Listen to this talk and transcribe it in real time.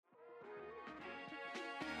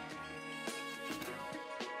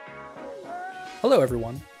Hello,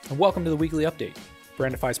 everyone, and welcome to the Weekly Update,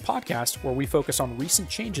 Brandify's podcast where we focus on recent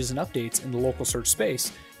changes and updates in the local search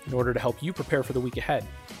space in order to help you prepare for the week ahead.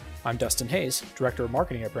 I'm Dustin Hayes, Director of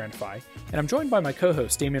Marketing at Brandify, and I'm joined by my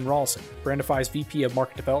co-host Damian Rawlson, Brandify's VP of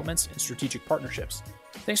Market Developments and Strategic Partnerships.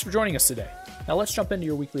 Thanks for joining us today. Now let's jump into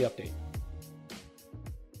your weekly update.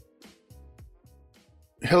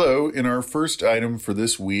 Hello. In our first item for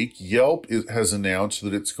this week, Yelp has announced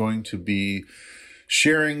that it's going to be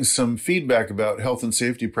sharing some feedback about health and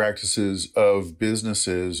safety practices of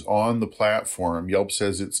businesses on the platform. Yelp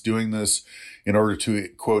says it's doing this in order to,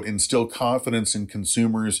 quote, instill confidence in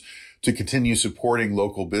consumers to continue supporting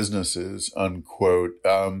local businesses, unquote.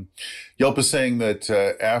 Yelp is saying that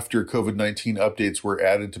after COVID-19 updates were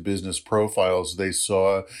added to business profiles, they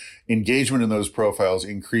saw engagement in those profiles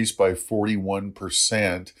increase by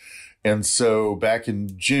 41%. And so back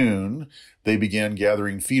in June, they began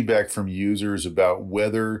gathering feedback from users about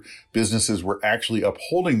whether businesses were actually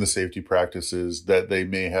upholding the safety practices that they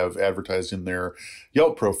may have advertised in their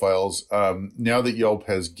Yelp profiles. Now that Yelp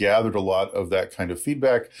has gathered a lot of that kind of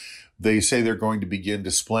feedback, they say they're going to begin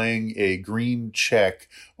displaying a green check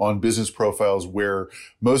on business profiles where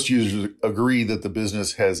most users agree that the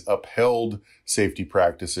business has upheld safety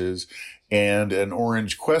practices, and an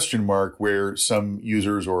orange question mark where some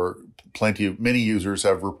users or many users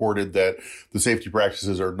have reported that the safety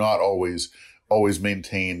practices are not always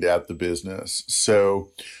maintained at the business. So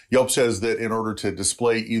Yelp says that in order to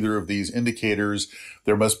display either of these indicators,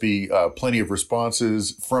 there must be plenty of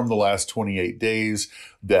responses from the last 28 days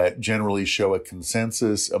that generally show a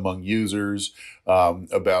consensus among users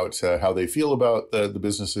about how they feel about the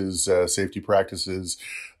business's safety practices.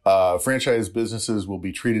 Franchise businesses will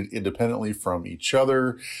be treated independently from each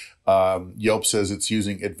other. Yelp says it's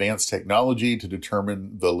using advanced technology to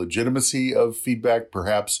determine the legitimacy of feedback,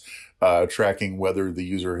 perhaps tracking whether the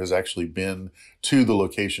user has actually been to the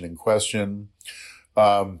location in question.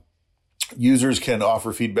 Users can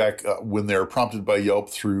offer feedback when they're prompted by Yelp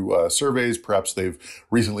through surveys. Perhaps they've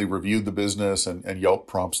recently reviewed the business and Yelp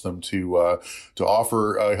prompts them to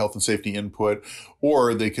offer health and safety input,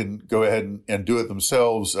 or they can go ahead and do it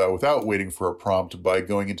themselves without waiting for a prompt by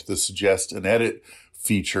going into the suggest and edit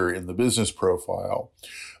feature in the business profile.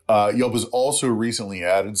 Yelp has also recently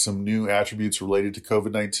added some new attributes related to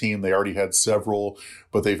COVID-19. They already had several,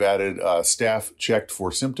 but they've added staff checked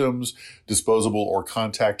for symptoms, disposable or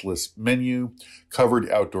contactless menu, covered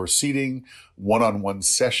outdoor seating, one-on-one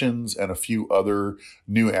sessions, and a few other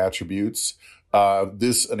new attributes.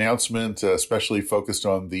 This announcement, especially focused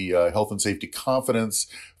on the health and safety confidence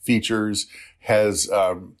features, has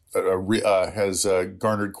garnered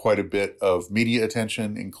quite a bit of media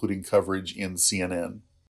attention, including coverage in CNN.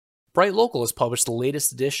 Bright Local has published the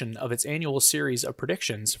latest edition of its annual series of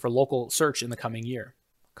predictions for local search in the coming year.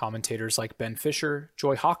 Commentators like Ben Fisher,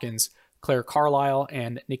 Joy Hawkins, Claire Carlisle,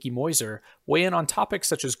 and Nikki Moiser weigh in on topics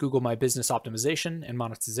such as Google My Business optimization and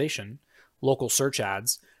monetization, local search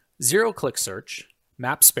ads, zero-click search,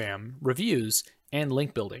 map spam, reviews, and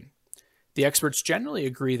link building. The experts generally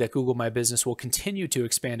agree that Google My Business will continue to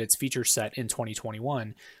expand its feature set in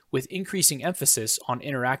 2021, with increasing emphasis on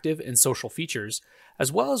interactive and social features, as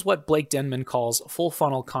well as what Blake Denman calls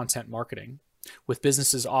full-funnel content marketing, with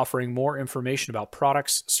businesses offering more information about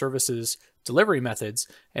products, services, delivery methods,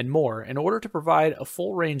 and more in order to provide a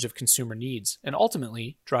full range of consumer needs and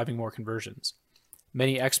ultimately driving more conversions.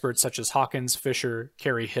 Many experts such as Hawkins, Fisher,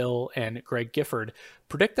 Carrie Hill, and Greg Gifford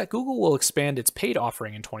predict that Google will expand its paid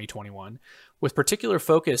offering in 2021, with particular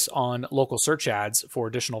focus on local search ads for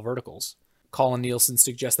additional verticals. Colin Nielsen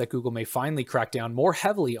suggests that Google may finally crack down more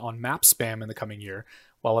heavily on map spam in the coming year,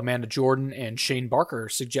 while Amanda Jordan and Shane Barker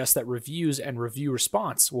suggest that reviews and review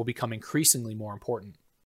response will become increasingly more important.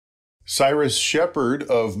 Cyrus Shepard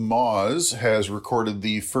of Moz has recorded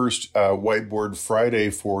the first Whiteboard Friday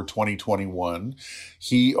for 2021.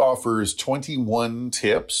 He offers 21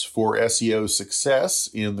 tips for SEO success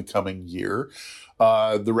in the coming year.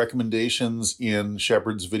 The recommendations in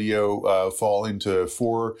Shepard's video fall into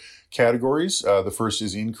 4 categories. The first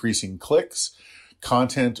is increasing clicks,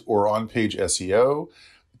 content or on-page SEO,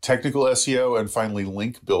 technical SEO, and finally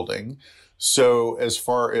link building. So as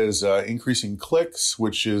far as increasing clicks,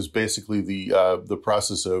 which is basically the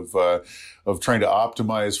process of trying to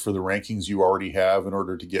optimize for the rankings you already have in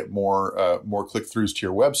order to get more click-throughs to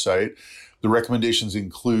your website, the recommendations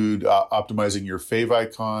include optimizing your fave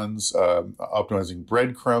icons, optimizing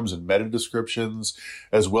breadcrumbs and meta descriptions,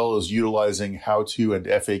 as well as utilizing how-to and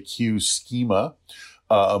FAQ schema,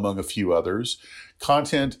 among a few others.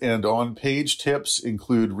 Content and on-page tips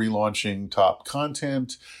include relaunching top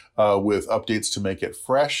content with updates to make it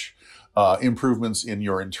fresh, improvements in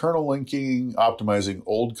your internal linking, optimizing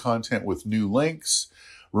old content with new links,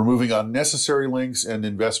 removing unnecessary links, and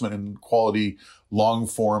investment in quality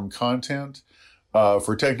long-form content.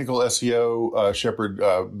 For technical SEO, Shepard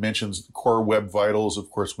mentions Core Web Vitals. Of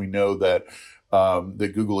course, we know that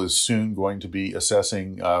Google is soon going to be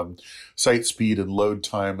assessing site speed and load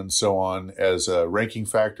time and so on as ranking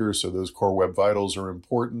factors. So those Core Web Vitals are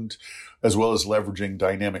important, as well as leveraging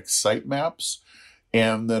dynamic sitemaps.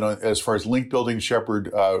 And then as far as link building,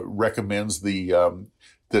 Shepard recommends the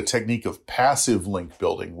technique of passive link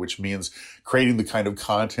building, which means creating the kind of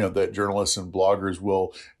content that journalists and bloggers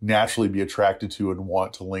will naturally be attracted to and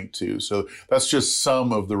want to link to. So that's just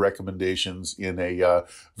some of the recommendations in a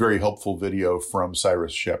very helpful video from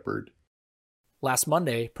Cyrus Shepard. Last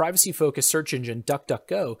Monday, privacy-focused search engine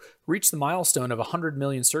DuckDuckGo reached the milestone of 100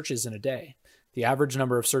 million searches in a day. The average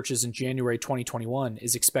number of searches in January 2021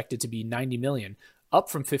 is expected to be 90 million, up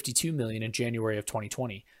from 52 million in January of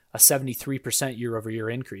 2020, a 73% year-over-year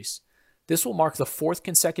increase. This will mark the fourth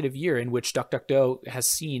consecutive year in which DuckDuckGo has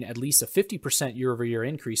seen at least a 50% year-over-year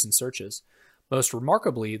increase in searches. Most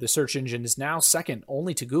remarkably, the search engine is now second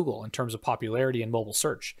only to Google in terms of popularity in mobile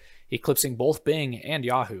search, eclipsing both Bing and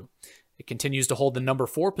Yahoo. It continues to hold the number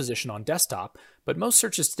 4 position on desktop, but most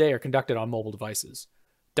searches today are conducted on mobile devices.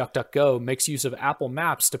 DuckDuckGo makes use of Apple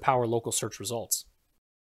Maps to power local search results.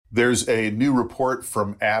 There's a new report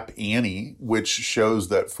from App Annie, which shows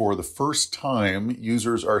that for the first time,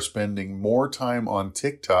 users are spending more time on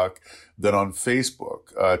TikTok than on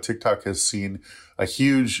Facebook. TikTok has seen a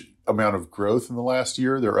huge amount of growth in the last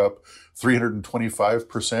year. They're up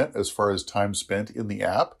 325% as far as time spent in the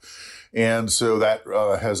app. And so that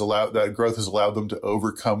growth has allowed them to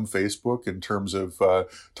overcome Facebook in terms of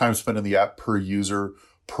time spent in the app per user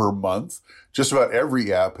per month. Just about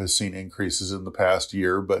every app has seen increases in the past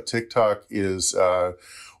year, but TikTok is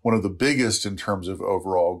one of the biggest in terms of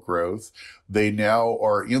overall growth. They now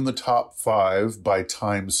are in the top 5 by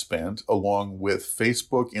time spent, along with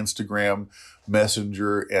Facebook, Instagram,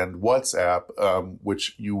 Messenger, and WhatsApp,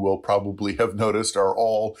 which you will probably have noticed are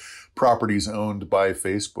all properties owned by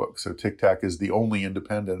Facebook. So TikTok is the only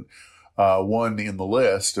independent one in the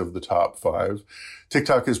list of the top 5.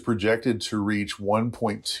 TikTok is projected to reach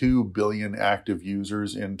 1.2 billion active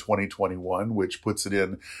users in 2021, which puts it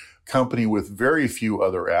in company with very few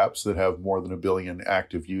other apps that have more than 1 billion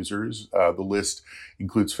active users. The list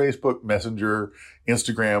includes Facebook, Messenger,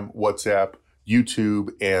 Instagram, WhatsApp,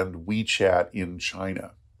 YouTube, and WeChat in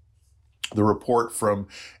China. The report from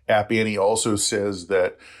App Annie also says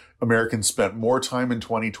that Americans spent more time in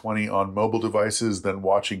 2020 on mobile devices than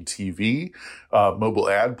watching TV. Mobile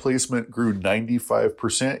ad placement grew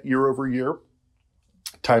 95% year over year.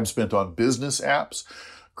 Time spent on business apps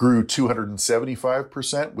grew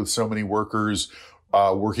 275% with so many workers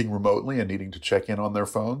working remotely and needing to check in on their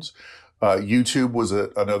phones. YouTube was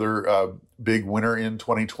another big winner in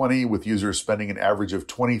 2020, with users spending an average of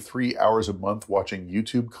 23 hours a month watching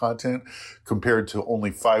YouTube content compared to only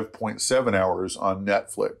 5.7 hours on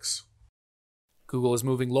Netflix. Google is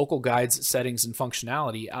moving local guides, settings, and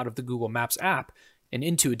functionality out of the Google Maps app and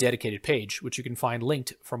into a dedicated page, which you can find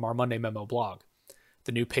linked from our Monday Memo blog.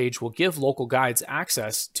 The new page will give local guides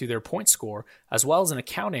access to their point score, as well as an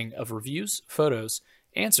accounting of reviews, photos,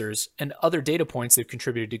 answers, and other data points they've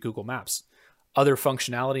contributed to Google Maps. Other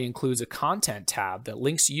functionality includes a content tab that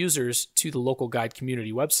links users to the local guide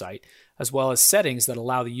community website, as well as settings that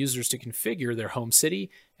allow the users to configure their home city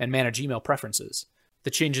and manage email preferences. The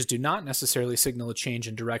changes do not necessarily signal a change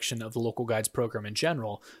in direction of the local guides program in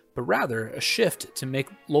general, but rather a shift to make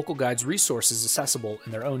local guides resources accessible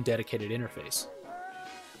in their own dedicated interface.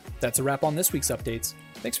 That's a wrap on this week's updates.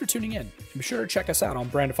 Thanks for tuning in, and be sure to check us out on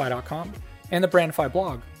Brandify.com and the Brandify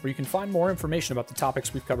blog, where you can find more information about the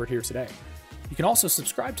topics we've covered here today. You can also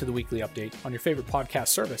subscribe to the weekly update on your favorite podcast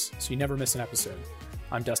service so you never miss an episode.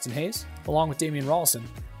 I'm Dustin Hayes, along with Damian Rawlson,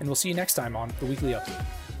 and we'll see you next time on the Weekly Update.